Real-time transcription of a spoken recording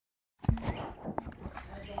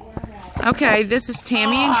Okay, this is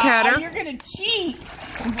Tammy and Cutter. You're gonna cheat.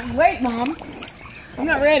 Wait, Mom. I'm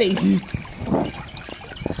not ready.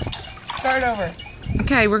 Start over.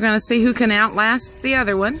 Okay, we're gonna see who can outlast the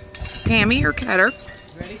other one. Tammy or Cutter.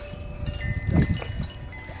 Ready?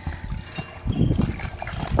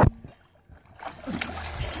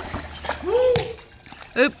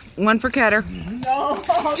 Oop, one for Cutter. No.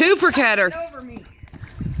 Two for Cutter. Over me.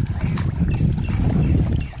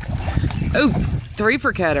 Oop, three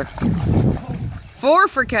for Cutter. Four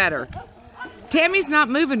for Cutter. Tammy's not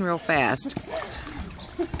moving real fast.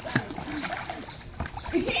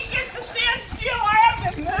 He gets to stand still. I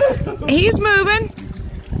have to move. He's moving.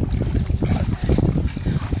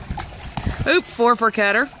 Oop, four for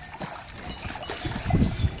Cutter.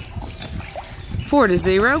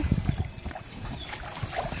 4-0.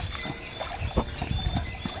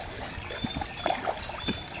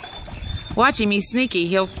 Watch him, he's sneaky.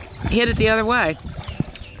 He'll hit it the other way.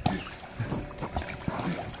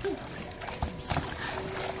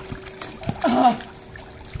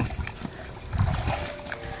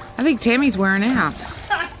 I think Tammy's wearing out.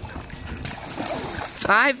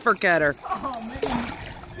 5 for Cutter. Oh, man.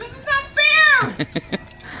 This is not fair.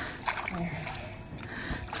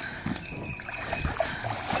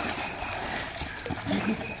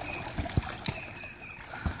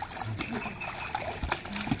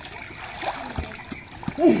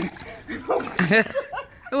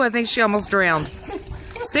 Oh, I think she almost drowned.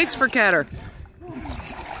 6 for Cutter.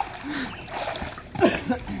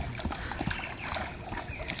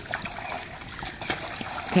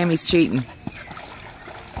 Tammy's cheating.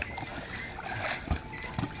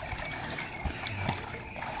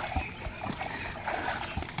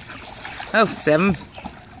 Oh, 7.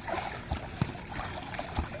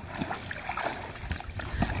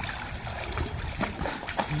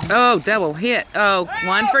 Oh, double hit. Oh,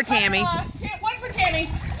 1 for Tammy. 1 for Tammy.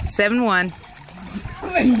 7-1.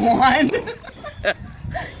 7-1.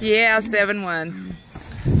 Yeah, 7-1.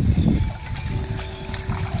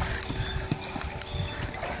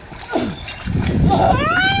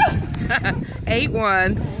 Ah!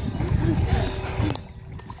 8-1.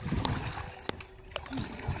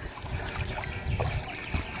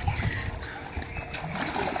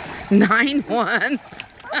 9-1.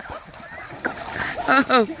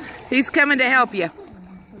 Oh, he's coming to help you.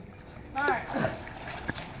 All right.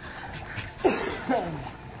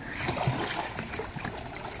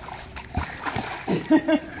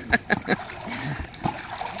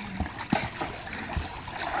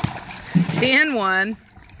 Ten one.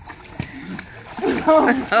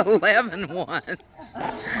 11-1.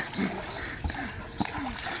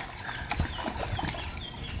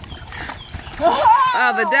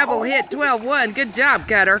 Oh, the double hit. 12-1. Good job,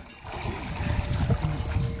 Cutter.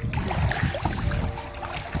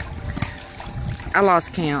 I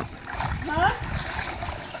lost count. Huh?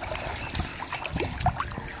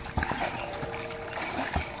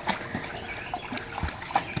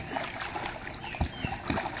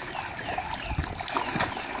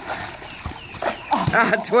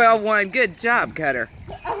 Ah, 12-1. Good job, Cutter.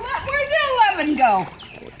 Where did 11 go?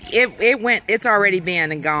 It went. It's already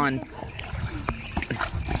been and gone.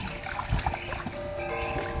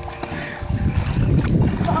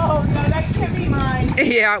 Oh no, that can't be mine.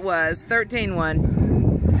 Yeah, it was. 13-1.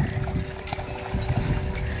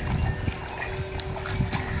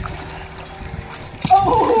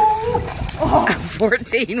 Oh.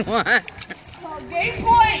 14-1. Oh, game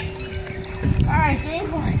point. All right, game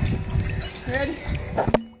point. Ready?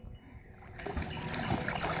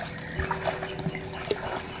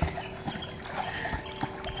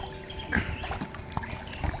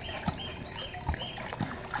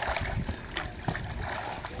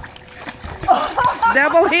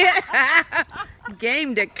 Double hit.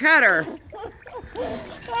 Game to Cutter.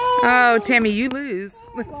 Oh, Tammy, you lose.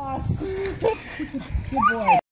 Lost. Good boy.